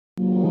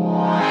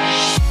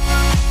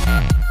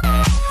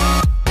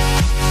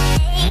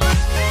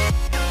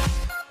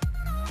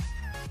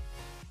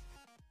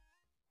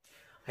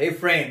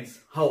friends,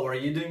 how are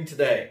you doing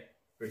today?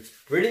 It's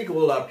pretty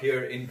cold up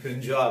here in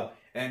Punjab.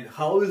 And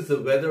how is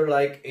the weather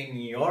like in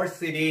your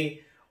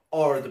city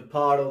or the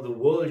part of the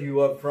world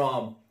you are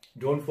from?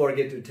 Don't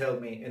forget to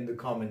tell me in the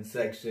comment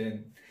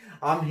section.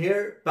 I'm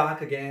here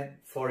back again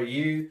for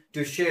you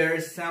to share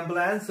sample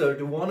answer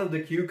to one of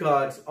the cue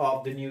cards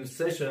of the new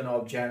session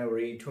of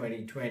January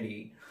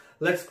 2020.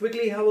 Let's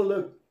quickly have a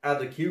look at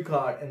the cue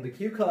card, and the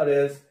cue card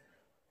is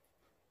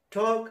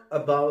talk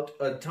about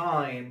a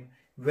time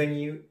when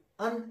you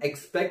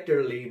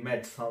unexpectedly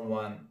met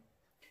someone.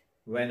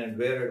 When and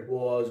where it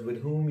was,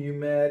 with whom you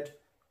met,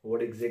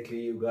 what exactly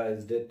you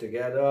guys did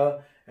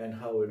together, and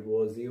how it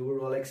was the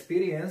overall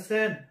experience.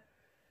 And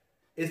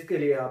इसके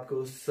लिए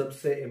आपको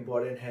सबसे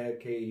important है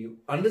कि you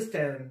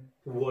understand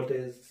what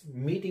is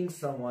meeting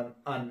someone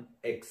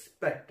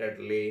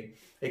unexpectedly.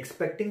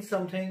 Expecting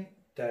something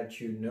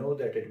that you know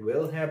that it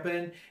will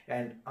happen,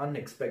 and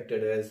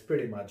unexpected is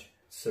pretty much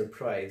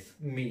surprise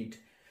meet.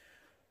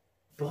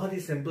 बहुत ही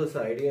simple सा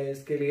idea है.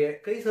 इसके लिए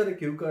कई सारे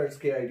क्यू कार्ड्स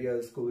के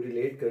आइडियाज को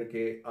रिलेट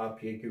करके आप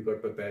ये क्यू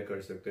कार्ड प्रिपेयर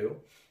कर सकते हो.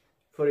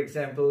 For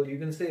example you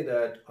can say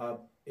that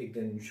आप एक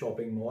दिन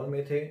शॉपिंग मॉल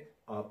में थे,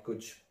 आप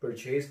कुछ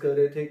परचेज कर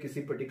रहे थे,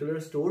 किसी पर्टिकुलर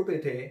स्टोर पे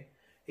थे,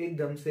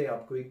 एकदम से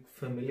आपको एक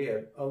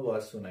फेमिलियर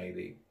आवाज सुनाई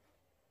दी.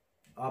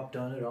 आप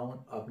टर्न अराउंड,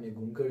 आपने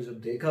घूमकर जब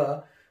देखा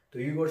तो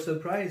यू गॉट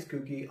सरप्राइज,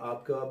 क्योंकि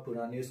आपका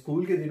पुराने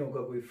स्कूल के दिनों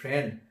का कोई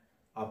फ्रेंड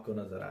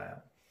आपको नजर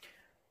आया.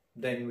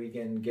 Then we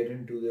can get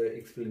into the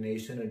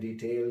explanation or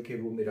detail कि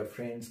वो मेरा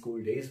फ्रेंड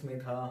स्कूल डेज में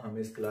था, हम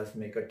इस क्लास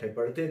में इकट्ठे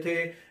पढ़ते थे,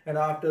 एंड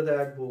आफ्टर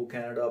दैट वो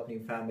कनाडा अपनी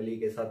फैमिली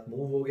के साथ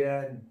मूव हो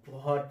गया. एंड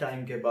बहुत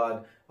टाइम के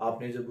बाद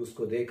आपने जब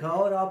उसको देखा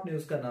और आपने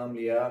उसका नाम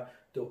लिया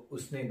तो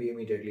उसने भी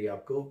इमीडिएटली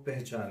आपको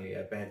पहचान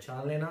लिया.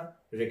 पहचान लेना,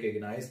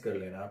 रिकग्नाइज कर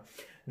लेना.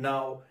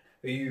 Now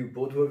you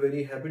both were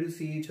very happy to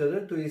see each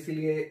other, तो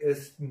इसीलिए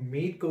इस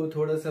मीट को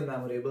थोड़ा सा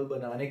मेमोरेबल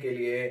बनाने के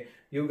लिए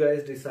you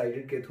guys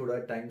decided कि थोड़ा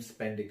टाइम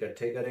स्पेंड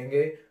इकट्ठे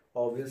करेंगे.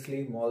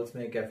 ऑब्वियसली मॉल्स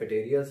में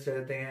कैफेटेरियाज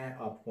रहते हैं,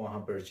 आप वहां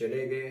पर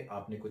चले गए,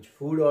 आपने कुछ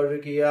फूड ऑर्डर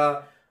किया,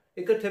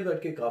 इकट्ठे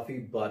बैठ के काफी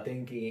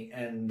बातें की,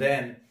 and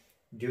then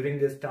during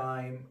this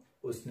time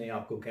उसने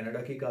आपको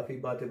कनाडा की काफी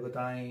बातें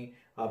बताई,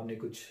 आपने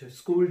कुछ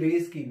स्कूल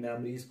डेज की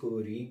मेमोरीज को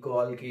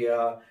रिकॉल किया,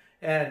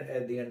 and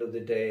at the end of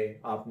the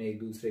day आपने एक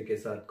दूसरे के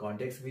साथ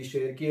कॉन्टेक्ट्स भी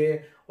शेयर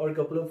किए और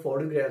कपल ऑफ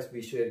फोटोग्राफ्स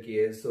भी शेयर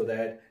किए, सो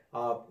दैट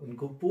आप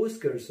उनको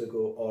पोस्ट कर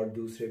सको और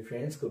दूसरे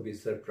फ्रेंड्स को भी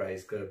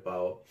सरप्राइज कर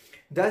पाओ.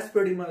 That's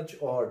pretty much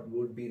or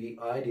would be the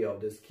idea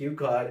of this cue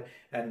card.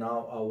 And now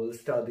I will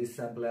start this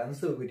sample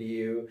answer with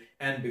you.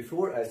 And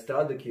before I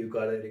start the cue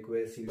card, I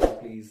request you to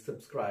please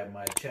subscribe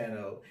my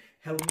channel.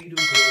 Help me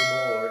to grow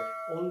more.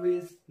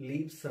 Always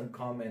leave some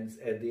comments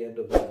at the end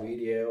of the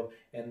video,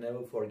 and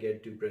never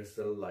forget to press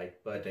the like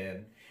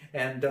button.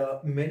 And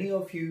many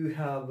of you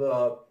have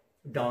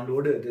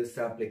downloaded this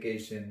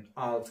application,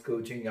 IELTS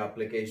coaching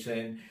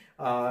application.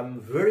 I'm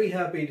very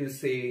happy to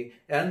see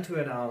and to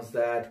announce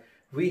that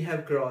we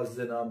have crossed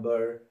the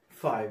number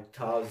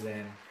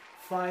 5,000.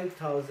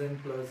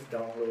 5,000 plus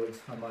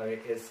downloads हमारे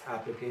इस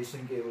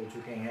application के हो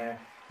चुके हैं,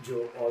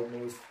 जो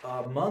almost a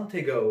month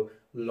ago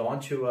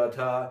launch हुआ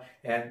था,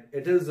 and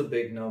it is a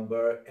big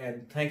number,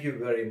 and thank you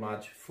very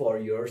much for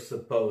your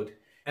support.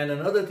 And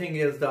another thing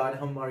is that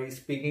हमारी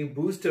स्पीकिंग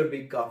बूस्टर भी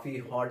काफी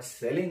हॉट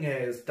सेलिंग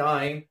है इस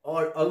टाइम,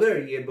 और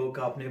अगर ये बुक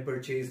आपने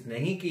परचेज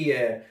नहीं की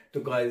है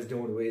तो guys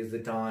don't waste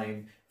the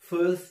time.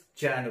 1st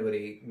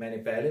January, मैंने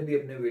पहले भी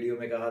अपने वीडियो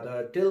में कहा था,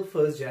 till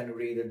 1st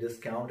January the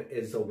discount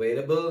is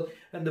available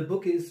and the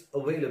book is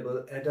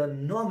available at a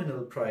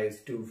nominal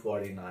price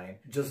 $249.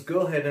 Just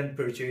go ahead and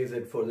purchase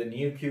it for the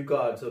new cue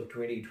cards of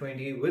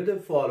 2020 with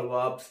the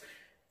follow-ups.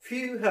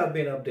 Few have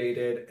been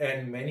updated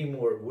and many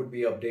more would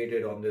be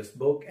updated on this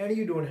book, and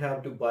you don't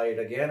have to buy it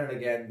again and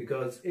again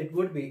because it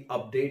would be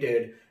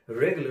updated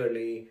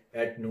regularly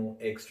at no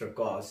extra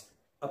cost.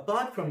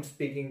 Apart from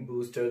Speaking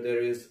Booster,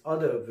 there is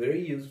other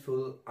very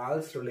useful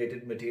IELTS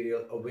related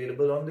material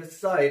available on this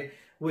site,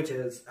 which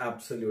is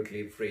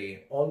absolutely free.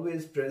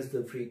 Always press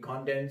the free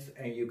contents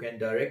and you can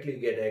directly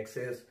get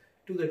access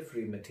to that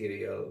free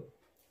material.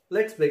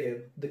 Let's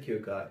begin the cue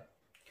card.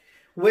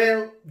 Well,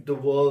 the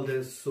world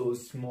is so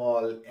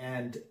small,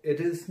 and it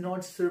is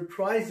not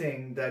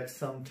surprising that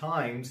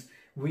sometimes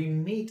we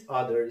meet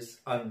others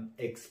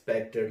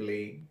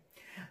unexpectedly.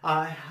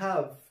 I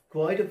have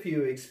quite a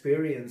few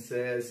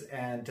experiences,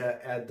 and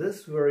at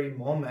this very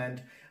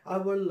moment, I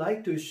would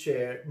like to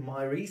share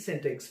my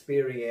recent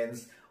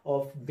experience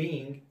of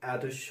being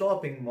at a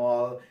shopping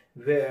mall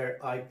where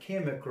I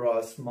came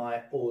across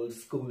my old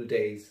school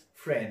days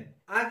friend.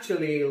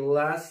 Actually,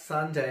 last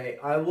Sunday,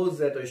 I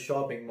was at a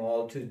shopping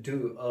mall to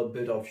do a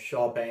bit of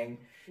shopping.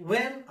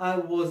 When I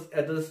was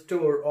at the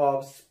store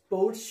of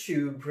sports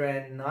shoe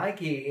brand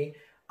Nike,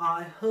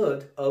 I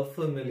heard a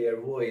familiar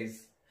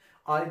voice.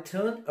 I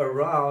turned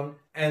around,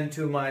 and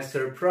to my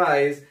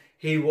surprise,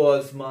 he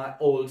was my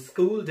old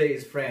school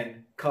days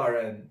friend,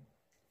 Karan.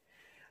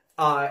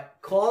 I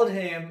called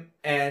him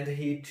and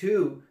he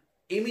too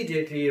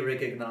immediately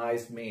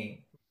recognized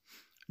me.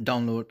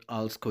 Download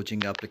IELTS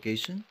coaching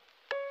application.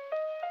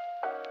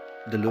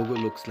 The logo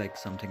looks like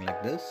something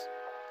like this.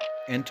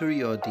 Enter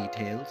your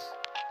details,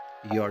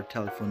 your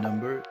telephone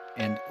number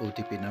and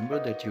OTP number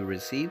that you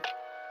receive.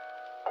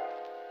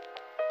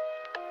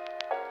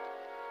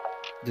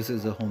 This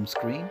is the home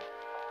screen.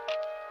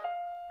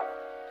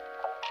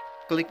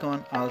 Click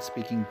on IELTS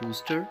Speaking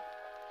Booster.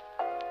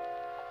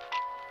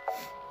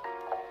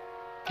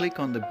 Click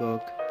on the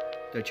book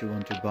that you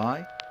want to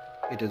buy.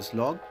 It is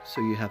locked, so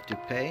you have to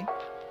pay.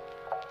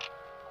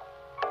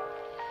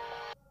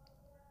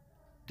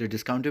 The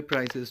discounted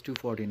price is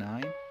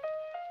 $249.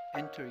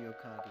 Enter your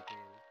card details.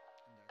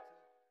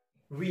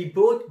 We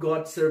both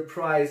got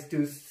surprised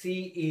to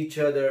see each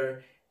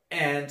other,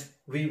 and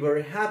we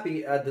were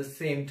happy at the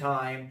same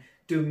time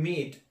to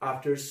meet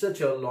after such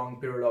a long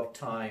period of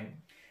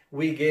time.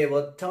 We gave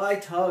a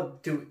tight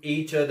hug to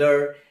each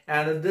other,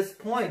 and at this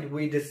point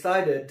we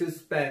decided to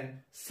spend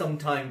some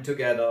time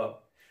together.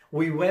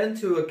 We went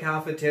to a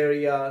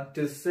cafeteria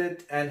to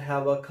sit and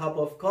have a cup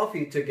of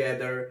coffee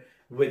together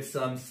with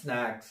some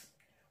snacks.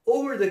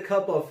 Over the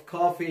cup of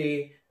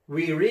coffee,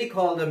 we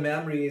recall the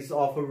memories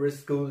of our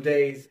school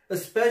days,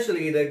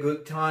 especially the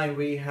good time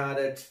we had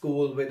at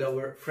school with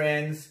our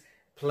friends,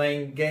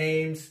 playing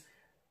games,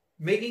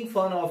 making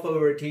fun of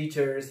our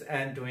teachers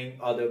and doing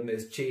other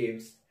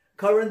mischiefs.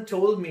 Karan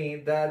told me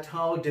that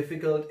how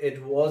difficult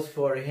it was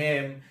for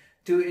him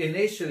to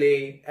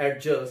initially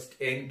adjust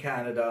in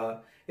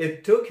Canada.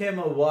 It took him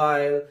a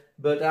while,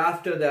 but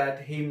after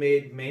that he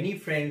made many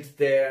friends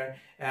there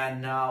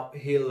and now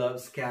he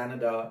loves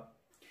Canada.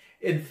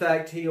 In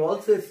fact, he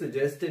also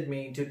suggested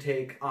me to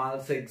take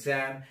IELTS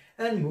exam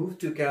and move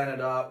to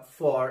Canada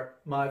for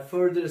my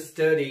further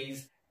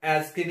studies,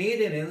 as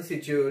Canadian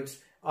institutes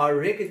are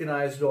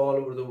recognized all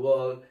over the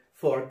world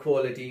for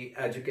quality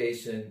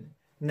education.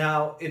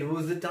 Now, it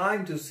was the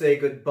time to say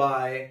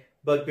goodbye,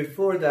 but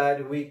before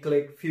that we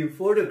clicked few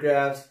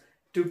photographs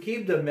to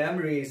keep the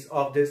memories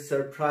of this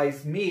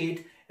surprise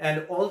meet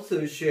and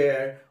also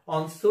share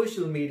on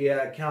social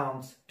media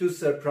accounts to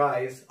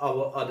surprise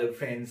our other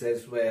friends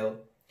as well.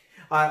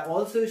 I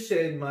also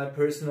shared my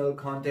personal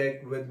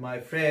contact with my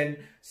friend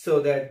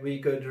so that we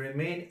could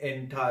remain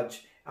in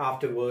touch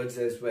afterwards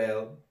as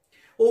well.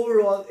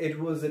 Overall, it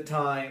was a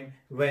time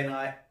when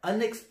I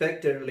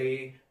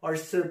unexpectedly or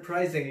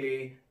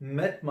surprisingly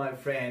met my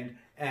friend,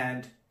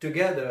 and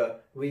together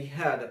we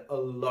had a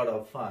lot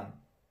of fun.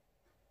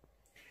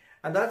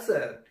 And that's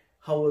it.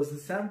 How was the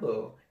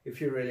sample?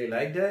 If you really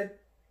liked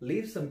it,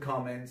 leave some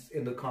comments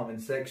in the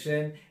comment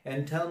section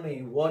and tell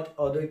me what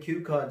other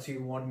cue cards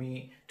you want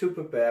me to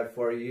prepare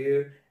for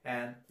you.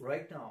 And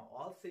right now,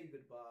 I'll say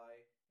goodbye.